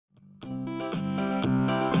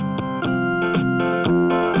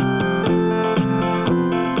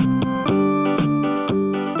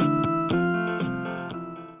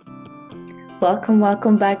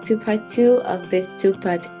Welcome back to part 2 of this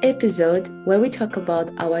two-part episode where we talk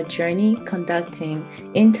about our journey conducting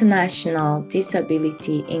international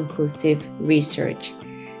disability inclusive research.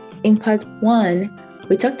 In part 1,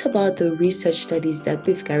 we talked about the research studies that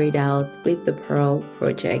we've carried out with the Pearl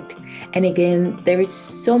Project. And again, there is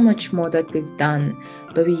so much more that we've done,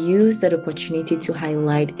 but we used that opportunity to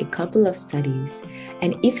highlight a couple of studies.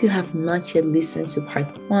 And if you have not yet listened to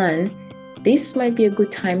part 1, this might be a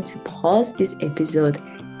good time to pause this episode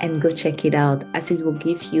and go check it out, as it will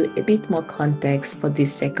give you a bit more context for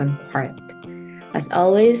this second part. As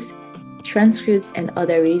always, transcripts and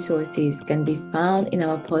other resources can be found in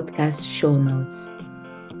our podcast show notes.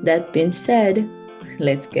 That being said,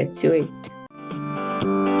 let's get to it.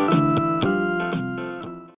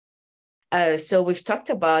 So we've talked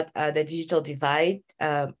about the digital divide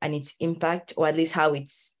and its impact, or at least how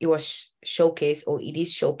it was showcased, or it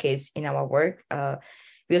is showcased in our work.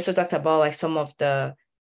 We also talked about like some of the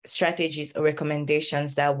strategies or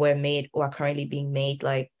recommendations that were made or are currently being made,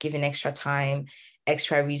 like giving extra time,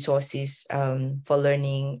 extra resources for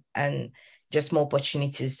learning, and just more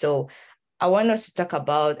opportunities. So I want us to talk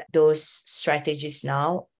about those strategies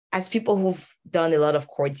now. As people who've done a lot of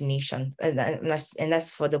coordination, and that's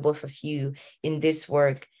for the both of you in this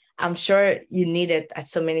work, I'm sure you needed at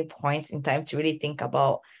so many points in time to really think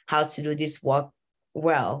about how to do this work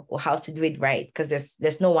well, or how to do it right, because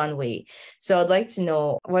there's no one way. So I'd like to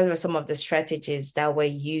know, what were some of the strategies that were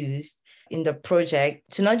used in the project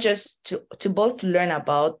to not just to both learn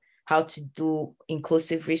about how to do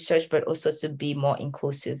inclusive research, but also to be more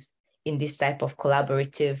inclusive in this type of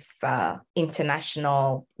collaborative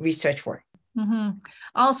international research work? Mm-hmm.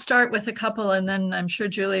 I'll start with a couple, and then I'm sure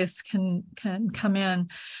Julius can come in.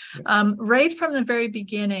 Right from the very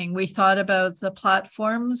beginning, we thought about the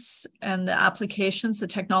platforms and the applications, the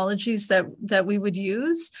technologies that we would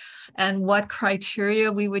use, and what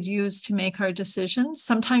criteria we would use to make our decisions.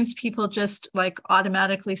 Sometimes people just like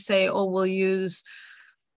automatically say, oh, we'll use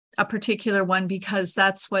a particular one because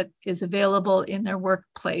that's what is available in their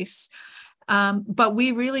workplace. But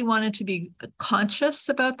we really wanted to be conscious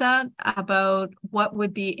about that, about what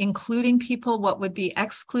would be including people, what would be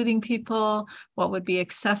excluding people, what would be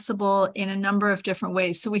accessible in a number of different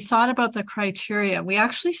ways. So we thought about the criteria. We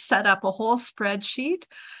actually set up a whole spreadsheet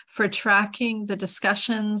for tracking the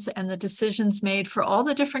discussions and the decisions made for all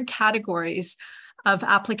the different categories of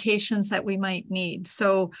applications that we might need.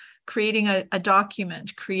 So creating a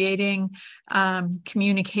document, creating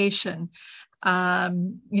communication.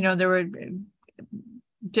 There were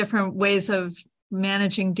different ways of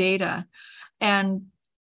managing data. And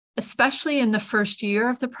especially in the first year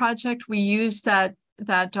of the project, we used that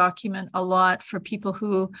document a lot for people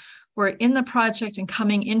who were in the project and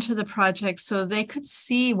coming into the project, so they could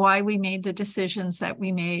see why we made the decisions that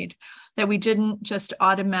we made, that we didn't just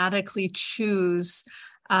automatically choose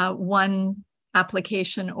one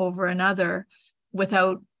application over another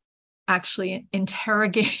without actually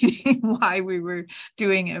interrogating why we were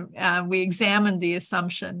doing it. We examined the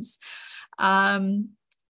assumptions. And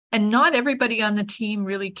not everybody on the team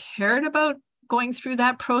really cared about going through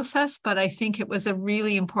that process, but I think it was a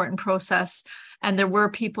really important process. And there were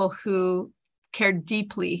people who cared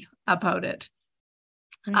deeply about it.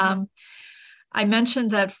 Mm-hmm. I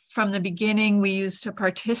mentioned that from the beginning, we used a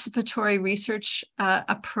participatory research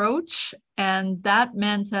approach, and that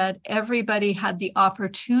meant that everybody had the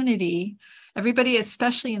opportunity, everybody,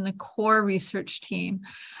 especially in the core research team,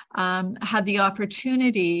 had the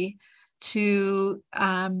opportunity to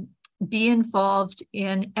be involved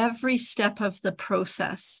in every step of the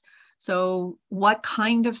process. So what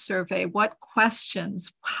kind of survey, what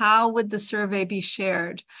questions, how would the survey be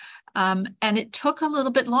shared? And it took a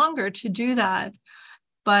little bit longer to do that,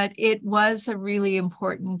 but it was a really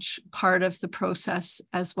important part of the process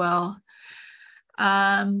as well.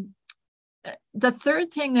 The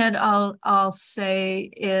third thing that I'll say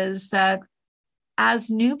is that as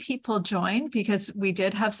new people joined, because we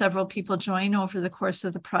did have several people join over the course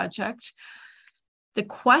of the project, the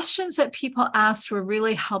questions that people asked were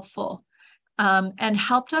really helpful and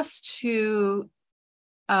helped us to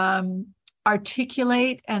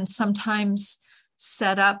articulate and sometimes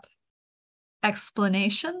set up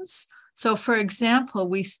explanations. So for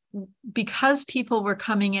example, because people were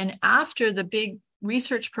coming in after the big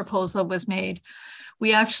research proposal was made,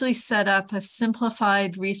 we actually set up a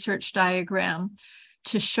simplified research diagram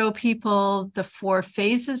to show people the 4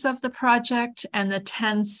 phases of the project and the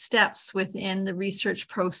 10 steps within the research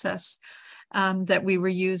process that we were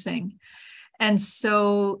using. And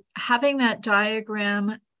so having that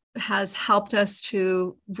diagram has helped us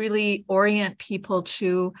to really orient people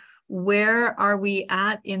to where are we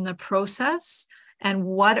at in the process, and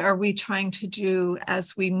what are we trying to do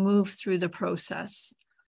as we move through the process?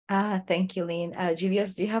 Thank you, Lynn.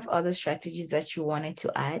 Julius, do you have other strategies that you wanted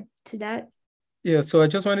to add to that? Yeah, so I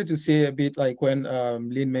just wanted to say a bit like when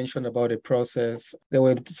Lynn mentioned about the process, there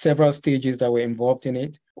were several stages that were involved in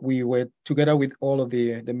it. We were together with all of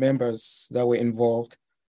the members that were involved.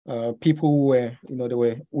 People who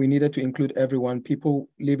were, we needed to include everyone, people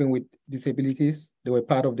living with disabilities. They were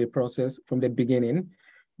part of the process from the beginning.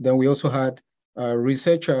 Then we also had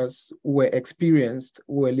researchers who were experienced,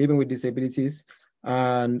 who were living with disabilities,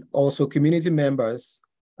 and also community members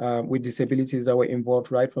with disabilities that were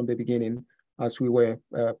involved right from the beginning as we were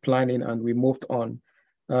planning and we moved on.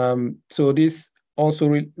 So this also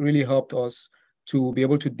really helped us to be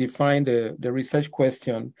able to define the research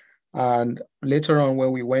question. And later on,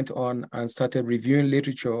 when we went on and started reviewing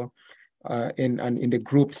literature in the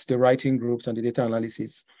groups, the writing groups and the data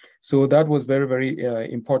analysis. So that was very,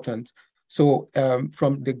 very important. So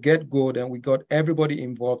from the get-go, then we got everybody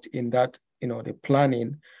involved in that, the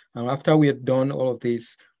planning. And after we had done all of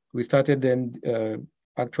this, we started then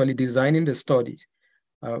actually designing the study.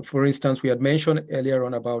 For instance, we had mentioned earlier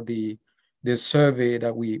on about the survey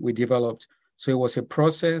that we developed. So it was a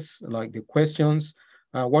process, like the questions.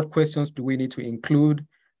 What questions do we need to include?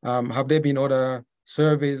 Have there been other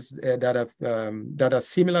surveys that are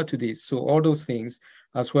similar to this? So all those things,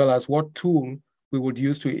 as well as what tool we would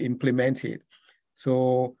use to implement it.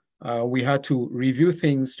 So we had to review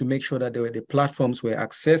things to make sure that the platforms were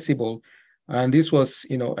accessible. And this was,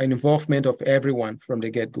 an involvement of everyone from the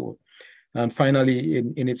get-go. And finally,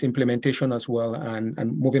 in its implementation as well,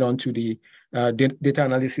 and moving on to the data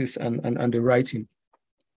analysis and the writing.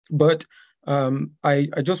 But I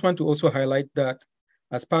just want to also highlight that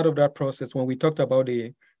as part of that process, when we talked about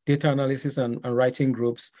the data analysis and writing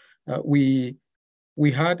groups, we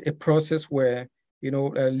had a process where,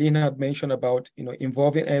 Lynn had mentioned about,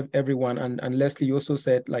 involving everyone. And Leslie also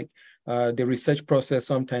said, like, the research process,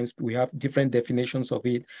 sometimes we have different definitions of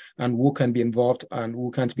it and who can be involved and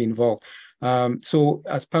who can't be involved. So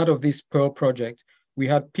as part of this Pearl project, we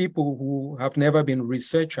had people who have never been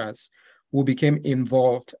researchers who became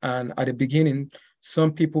involved. And at the beginning,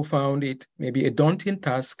 some people found it maybe a daunting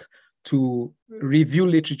task to review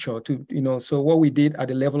literature, so what we did at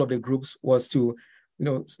the level of the groups was to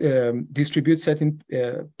distribute certain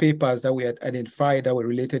papers that we had identified that were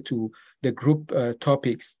related to the group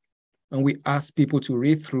topics. And we asked people to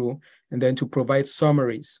read through and then to provide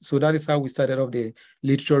summaries. So that is how we started off the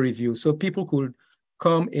literature review. So people could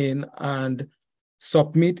come in and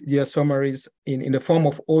submit their summaries in the form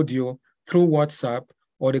of audio through WhatsApp,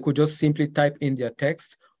 or they could just simply type in their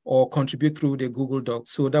text or contribute through the Google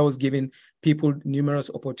Docs. So that was giving people numerous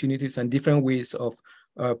opportunities and different ways of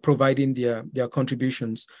providing their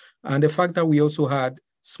contributions. And the fact that we also had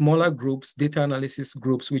smaller groups, data analysis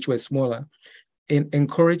groups, which were smaller,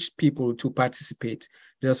 encouraged people to participate.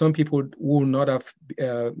 There are some people who would not have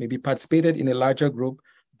maybe participated in a larger group,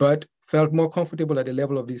 but felt more comfortable at the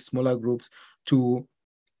level of these smaller groups to,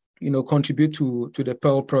 contribute to the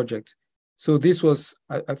Pearl project. So this was,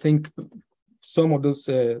 I think, some of those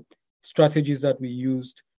strategies that we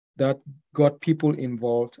used that got people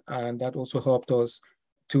involved, and that also helped us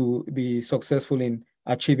to be successful in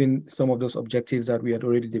achieving some of those objectives that we had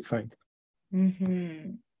already defined.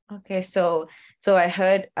 Mm-hmm. Okay, so I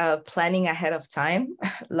heard planning ahead of time,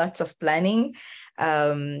 lots of planning,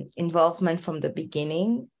 involvement from the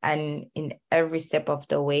beginning and in every step of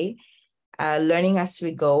the way, learning as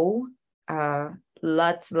we go,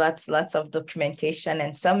 lots of documentation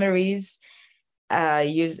and summaries,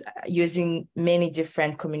 using many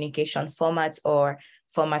different communication formats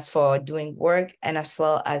for doing work, and as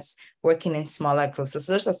well as working in smaller groups.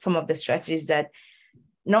 So those are some of the strategies that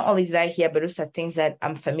not only did I hear, but those are things that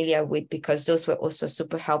I'm familiar with, because those were also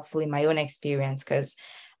super helpful in my own experience. Because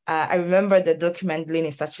I remember the document Lynn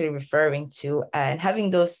is actually referring to, and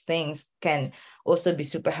having those things can also be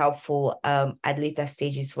super helpful at later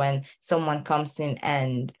stages when someone comes in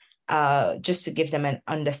and just to give them an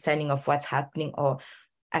understanding of what's happening, or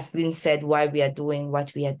as Lynn said, why we are doing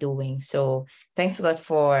what we are doing. So thanks a lot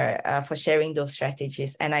for sharing those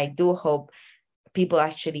strategies. And I do hope people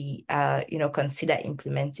actually, consider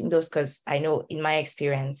implementing those, because I know in my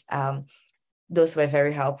experience, those were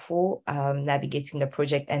very helpful, navigating the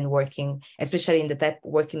project and working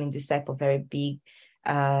in this type of very big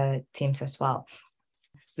teams as well.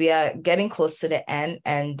 we are getting close to the end,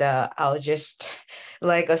 and I'll just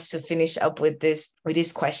like us to finish up with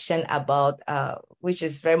this question about which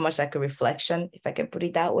is very much like a reflection, if I can put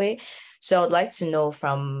it that way. So I'd like to know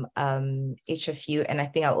from each of you, and I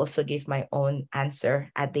think I'll also give my own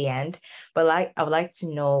answer at the end. But I would like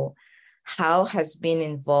to know, how has being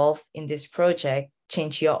involved in this project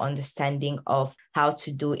changed your understanding of how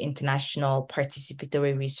to do international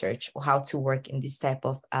participatory research, or how to work in this type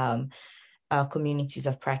of communities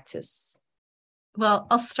of practice? Well,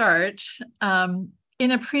 I'll start.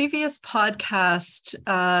 In a previous podcast,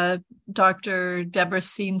 Dr. Deborah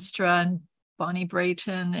Seenstra and Bonnie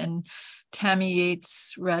Brayton and Tammy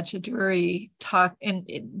Yates Rajaduri talk in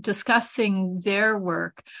discussing their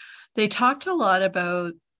work. They talked a lot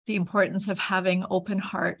about the importance of having open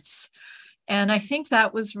hearts. And I think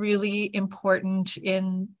that was really important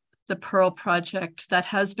in the Pearl Project. That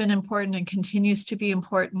has been important and continues to be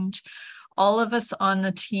important. All of us on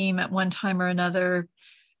the team at one time or another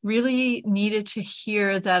really needed to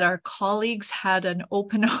hear that our colleagues had an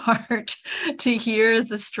open heart to hear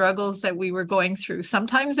the struggles that we were going through.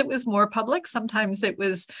 Sometimes it was more public, sometimes it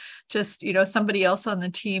was just, somebody else on the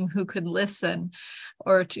team who could listen,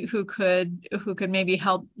 or who could maybe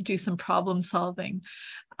help do some problem solving.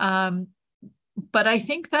 But I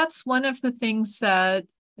think that's one of the things that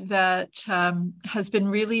has been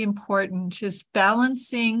really important, is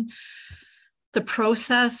balancing the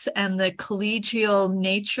process and the collegial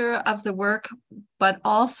nature of the work, but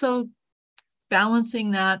also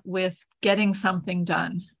balancing that with getting something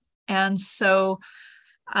done. And so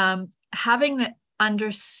having the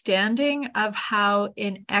understanding of how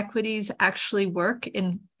inequities actually work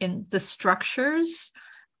in the structures.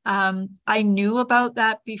 I knew about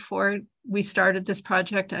that before we started this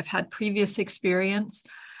project. I've had previous experience,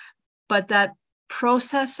 but that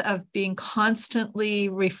process of being constantly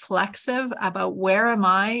reflexive about, where am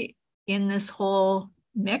I in this whole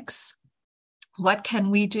mix? What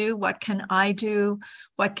can we do? What can I do?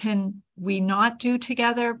 What can we not do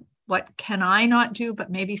together? What can I not do,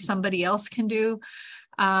 but maybe somebody else can do?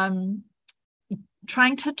 Trying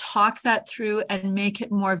to talk that through and make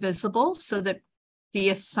it more visible, so that the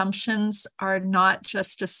assumptions are not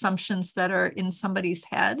just assumptions that are in somebody's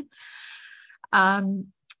head.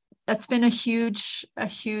 That's been a huge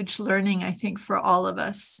learning, I think, for all of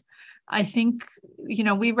us. I think,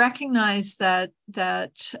 we recognize that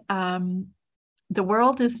the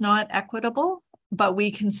world is not equitable, but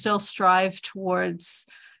we can still strive towards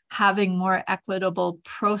having more equitable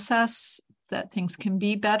process, that things can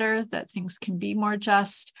be better, that things can be more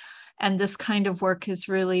just. And this kind of work is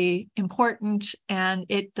really important, and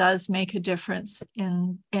it does make a difference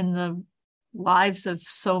in the lives of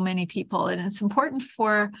so many people. And it's important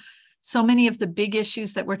for so many of the big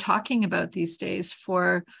issues that we're talking about these days,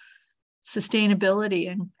 for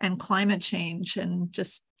sustainability and climate change and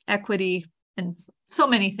just equity and so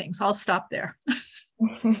many things. I'll stop there.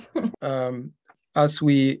 As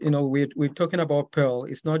we're talking about Pearl,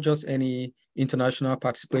 it's not just any international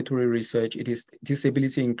participatory research, it is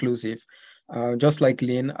disability inclusive. Just like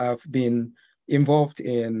Lynn, I've been involved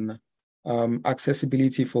in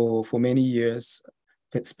accessibility for many years,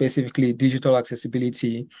 specifically digital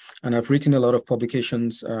accessibility, and I've written a lot of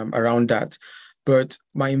publications around that. But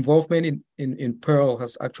my involvement in Pearl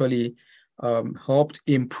has actually helped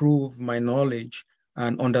improve my knowledge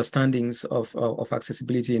and understandings of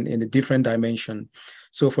accessibility in a different dimension.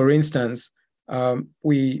 So for instance,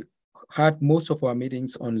 we had most of our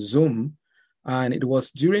meetings on Zoom, and it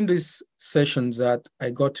was during these sessions that I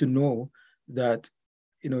got to know that,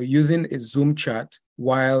 using a Zoom chat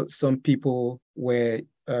while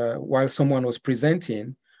someone was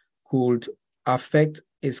presenting could affect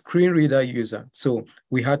a screen reader user. So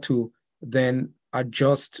we had to then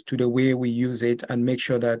adjust to the way we use it and make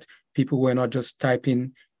sure that people were not just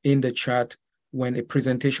typing in the chat when a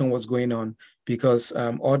presentation was going on, because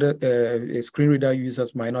other screen reader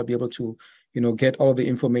users might not be able to, get all the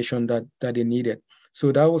information that they needed.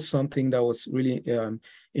 So that was something that was really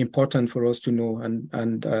important for us to know,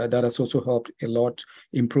 and that has also helped a lot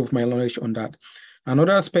improve my knowledge on that.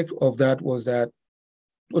 Another aspect of that was that,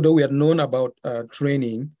 although we had known about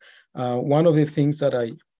training, one of the things that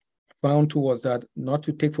I found too was that not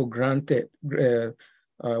to take for granted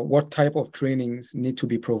what type of trainings need to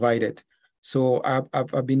be provided. So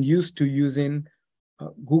I've been used to using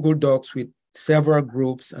Google Docs with several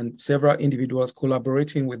groups and several individuals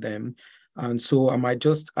collaborating with them. And so I might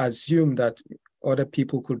just assume that other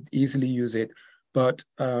people could easily use it. But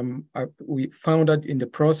we found out in the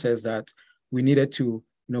process that we needed to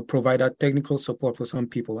provide that technical support for some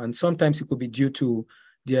people. And sometimes it could be due to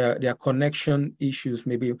their connection issues.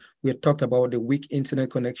 Maybe we had talked about the weak internet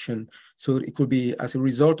connection. So it could be as a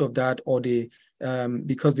result of that, or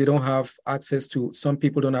because they don't have access to, some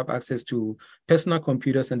people don't have access to personal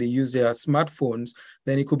computers and they use their smartphones,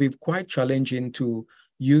 then it could be quite challenging to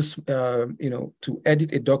use, to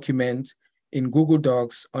edit a document in Google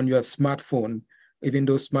Docs on your smartphone, even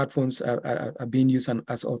though smartphones are being used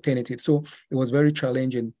as alternatives. So it was very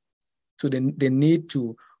challenging. So they need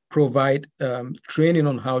to provide training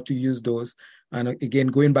on how to use those. And again,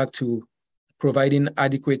 going back to providing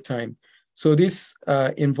adequate time. So this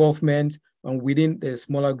involvement within the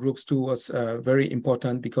smaller groups too was very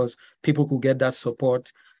important, because people could get that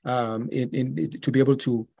support to be able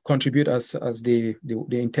to contribute as they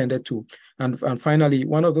intended to. And finally,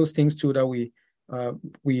 one of those things too that we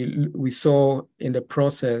saw in the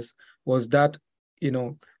process was that,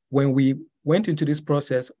 when we went into this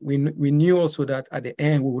process, we knew also that at the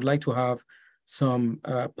end we would like to have some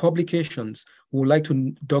publications. We would like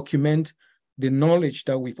to document the knowledge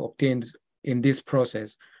that we've obtained in this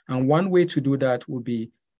process. And one way to do that would be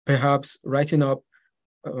perhaps writing up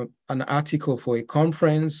an article for a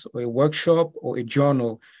conference or a workshop or a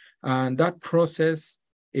journal. And that process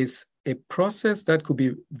is a process that could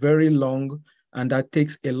be very long and that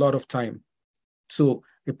takes a lot of time. So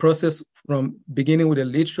the process from beginning with a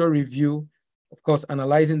literature review, of course,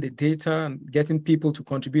 analyzing the data and getting people to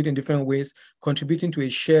contribute in different ways, contributing to a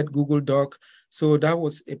shared Google Doc. So that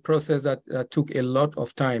was a process that took a lot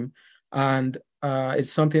of time. And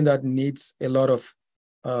it's something that needs a lot of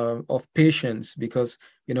patience, because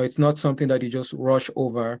it's not something that you just rush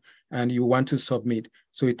over and you want to submit.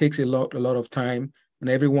 So it takes a lot of time,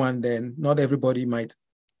 and not everybody might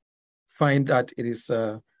find that it is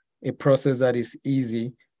a process that is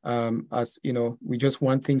easy. As we just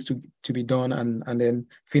want things to be done and then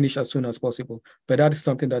finish as soon as possible. But that is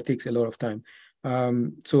something that takes a lot of time.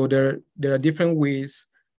 So there are different ways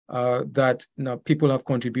that people have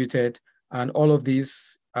contributed, and all of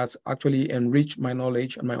this has actually enriched my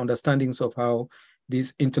knowledge and my understandings of how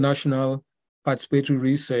this international participatory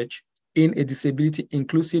research in a disability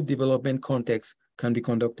inclusive development context can be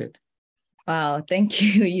conducted. Wow, thank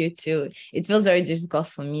you, you too. It feels very difficult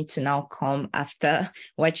for me to now come after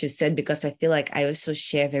what you said, because I feel like I also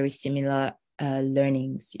share very similar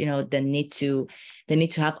learnings, the need to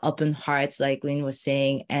have open hearts, like Lynn was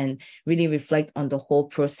saying, and really reflect on the whole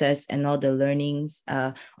process and all the learnings,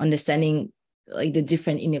 understanding like the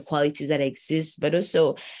different inequalities that exist. But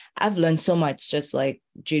also I've learned so much, just like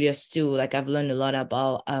Julius too. Like I've learned a lot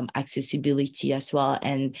about accessibility as well.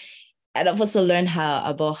 And I've also learned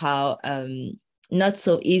how not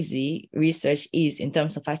so easy research is, in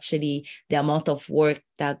terms of actually the amount of work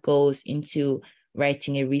that goes into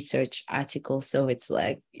writing a research article. So it's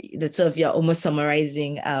like the two of you are almost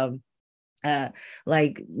summarizing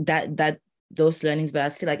like that those learnings. But I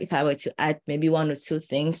feel like if I were to add maybe one or two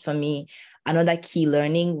things, for me, another key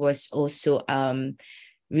learning was also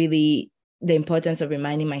really the importance of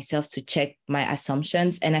reminding myself to check my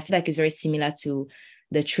assumptions. And I feel like it's very similar to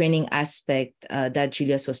the training aspect that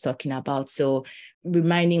Julius was talking about. So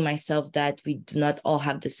reminding myself that we do not all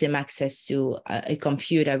have the same access to a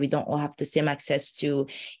computer. We don't all have the same access to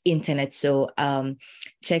internet. So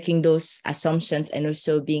checking those assumptions and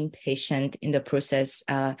also being patient in the process,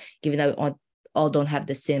 given that we all don't have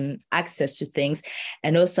the same access to things.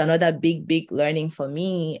 And also another big learning for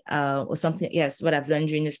me, or something, yes, what I've learned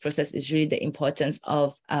during this process is really the importance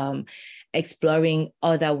of exploring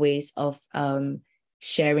other ways of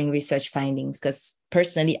sharing research findings, because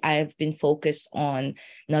personally I've been focused on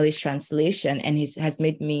knowledge translation, and it has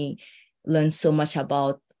made me learn so much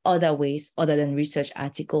about other ways other than research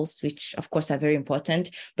articles, which of course are very important,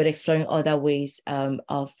 but exploring other ways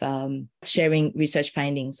of sharing research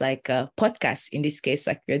findings, like podcasts in this case,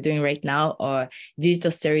 like we're doing right now, or digital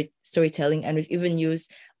storytelling. And we've even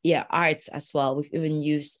used arts as well. We've even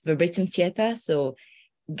used verbatim theater. So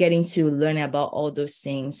getting to learn about all those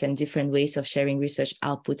things and different ways of sharing research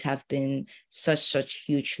output have been such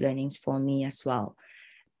huge learnings for me as well.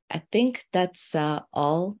 I think that's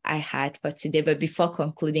all I had for today. But before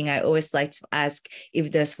concluding, I always like to ask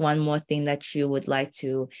if there's one more thing that you would like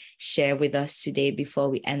to share with us today before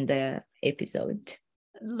we end the episode.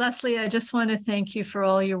 Leslie, I just want to thank you for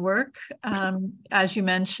all your work. As you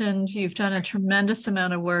mentioned, you've done a tremendous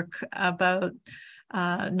amount of work about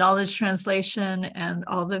knowledge translation and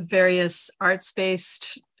all the various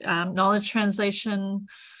arts-based knowledge translation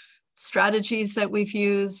strategies that we've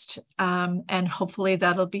used. And hopefully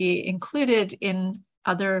that'll be included in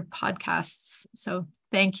other podcasts. So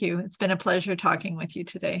thank you. It's been a pleasure talking with you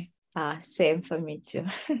today. Same for me too.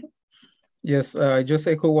 Yes, I just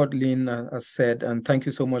echo what Lynn has said, and thank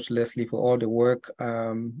you so much, Leslie, for all the work.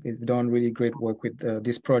 You've done really great work with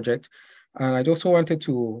this project. And I just wanted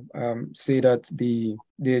to say that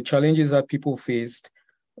the challenges that people faced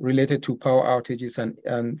related to power outages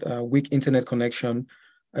and weak internet connection,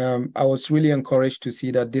 I was really encouraged to see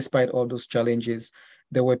that despite all those challenges,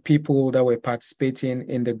 there were people that were participating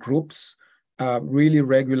in the groups really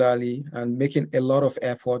regularly and making a lot of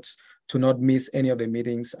efforts to not miss any of the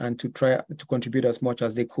meetings and to try to contribute as much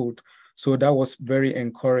as they could. So that was very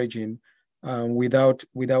encouraging. Without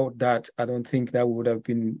that, I don't think that would have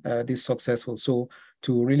been this successful. So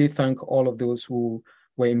to really thank all of those who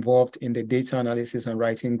were involved in the data analysis and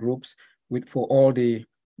writing groups for all the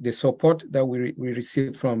support that we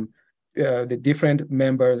received from the different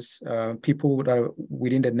members, people that are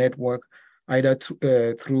within the network, either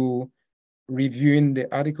through reviewing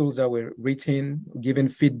the articles that were written, giving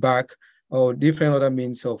feedback, or different other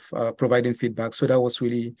means of providing feedback. So that was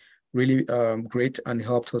really, really great and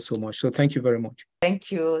helped us so much. So thank you very much.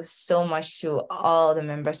 Thank you so much to all the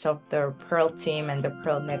members of the Pearl team and the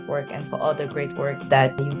Pearl Network, and for all the great work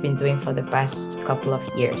that you've been doing for the past couple of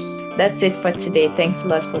years. That's it for today. Thanks a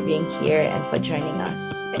lot for being here and for joining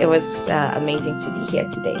us. It was amazing to be here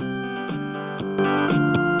today.